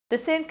The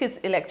St. Kitts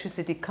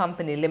Electricity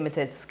Company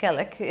Limited,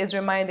 SCELEC, is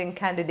reminding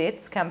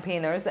candidates,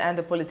 campaigners, and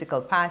the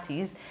political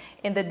parties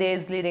in the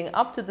days leading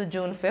up to the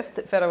June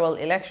 5th federal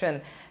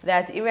election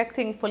that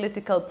erecting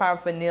political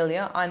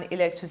paraphernalia on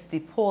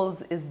electricity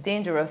poles is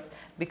dangerous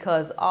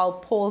because all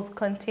poles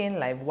contain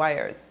live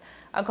wires.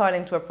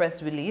 According to a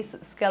press release,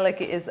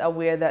 SCELEC is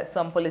aware that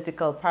some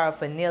political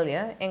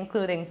paraphernalia,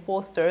 including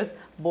posters,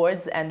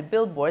 boards, and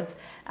billboards,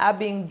 are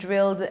being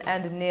drilled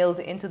and nailed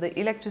into the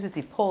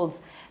electricity poles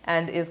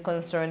and is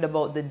concerned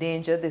about the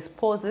danger this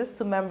poses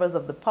to members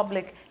of the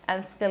public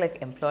and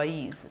SCELEC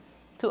employees.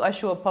 To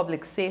assure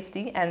public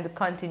safety and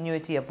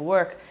continuity of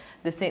work,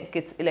 the St.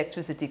 Kitts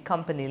Electricity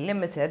Company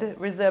Limited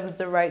reserves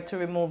the right to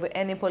remove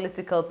any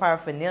political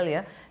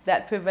paraphernalia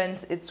that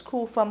prevents its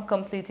crew from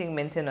completing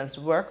maintenance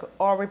work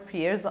or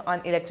repairs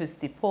on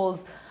electricity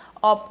poles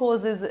or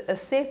poses a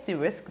safety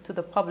risk to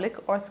the public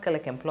or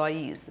SCELEC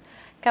employees.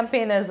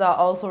 Campaigners are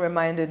also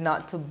reminded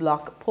not to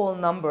block pole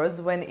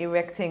numbers when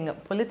erecting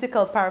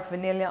political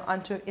paraphernalia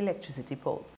onto electricity poles.